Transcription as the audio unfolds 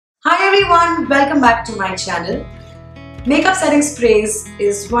everyone, welcome back to my channel. Makeup setting sprays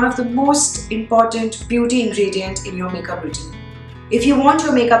is one of the most important beauty ingredient in your makeup routine. If you want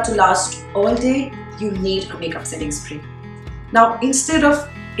your makeup to last all day, you need a makeup setting spray. Now, instead of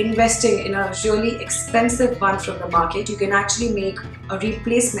investing in a really expensive one from the market, you can actually make a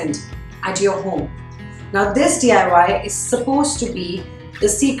replacement at your home. Now, this DIY is supposed to be the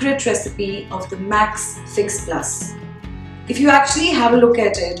secret recipe of the Max Fix Plus. If you actually have a look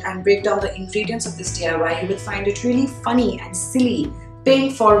at it and break down the ingredients of this DIY, you will find it really funny and silly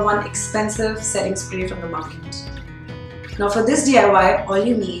paying for one expensive setting spray from the market. Now for this DIY, all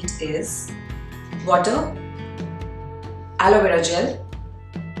you need is water, aloe vera gel,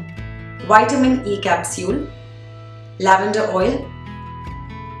 Vitamin E Capsule, lavender oil,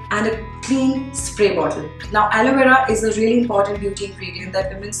 and a clean spray bottle. Now aloe vera is a really important beauty ingredient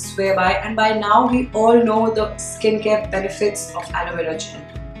that women swear by, and by now we all know the skincare benefits of aloe vera gel.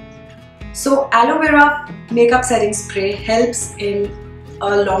 So aloe vera makeup setting spray helps in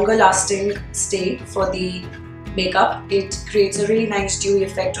a longer lasting stay for the makeup. It creates a really nice dewy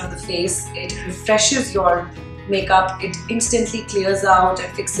effect on the face. It refreshes your makeup. It instantly clears out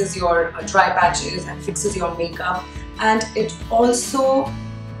and fixes your dry patches and fixes your makeup, and it also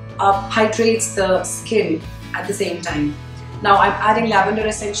hydrates the skin at the same time. Now I'm adding lavender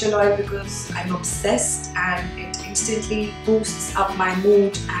essential oil because I'm obsessed, and it instantly boosts up my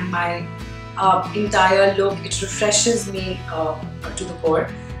mood and my entire look. It refreshes me to the core.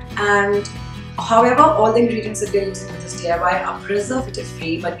 And however, all the ingredients that we are using with this DIY are preservative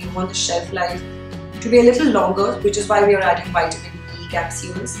free, but we want the shelf life to be a little longer, which is why we are adding vitamin E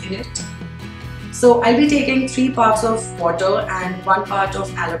capsules in it. So I'll be taking 3 parts of water and 1 part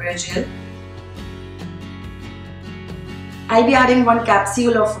of aloe vera gel. I'll be adding 1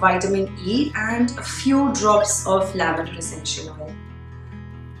 capsule of vitamin E and a few drops of lavender essential oil.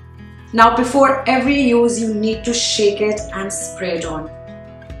 Now before every use, you need to shake it and spray it on.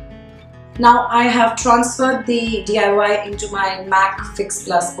 Now I have transferred the DIY into my Max Fix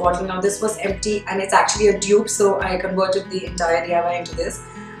Plus bottle. Now this was empty and it's actually a dupe, so I converted the entire DIY into this.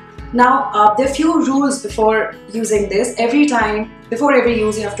 Now there are few rules before using this. Before every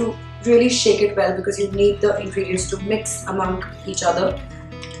use, you have to really shake it well because you need the ingredients to mix among each other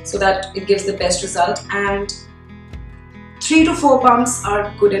so that it gives the best result. And 3 to 4 pumps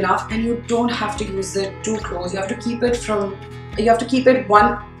are good enough, and you don't have to use it too close. You have to keep it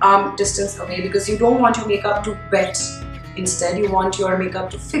 1 arm distance away because you don't want your makeup to wet. Instead, you want your makeup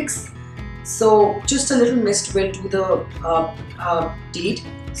to fix. So just a little mist will do the deed.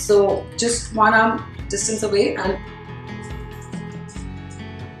 So just 1 arm distance away, and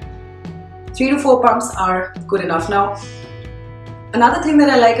 3 to 4 pumps are good enough. Now another thing that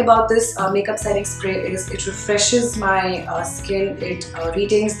I like about this makeup setting spray is it refreshes my skin. It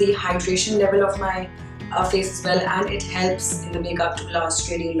retains the hydration level of my face as well, and it helps in the makeup to last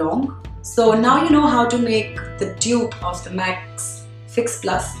really long. So now you know how to make the dupe of the Max Fix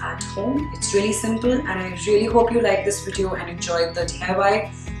Plus at home. It's really simple, and I really hope you like this video and enjoyed the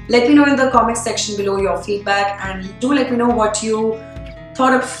DIY. Let me know in the comment section below your feedback, and do let me know what you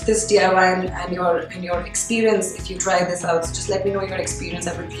thought of this DIY and your experience if you try this out. So just let me know your experience.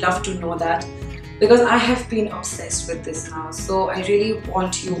 I would love to know that because I have been obsessed with this now. So I really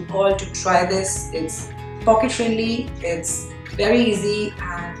want you all to try this. It's pocket friendly, it's very easy,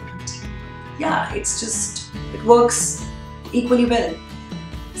 and yeah, it works equally well.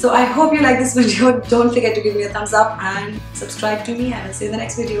 So I hope you like this video. Don't forget to give me a thumbs up and subscribe to me, and I'll see you in the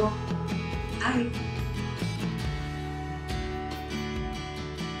next video. Bye.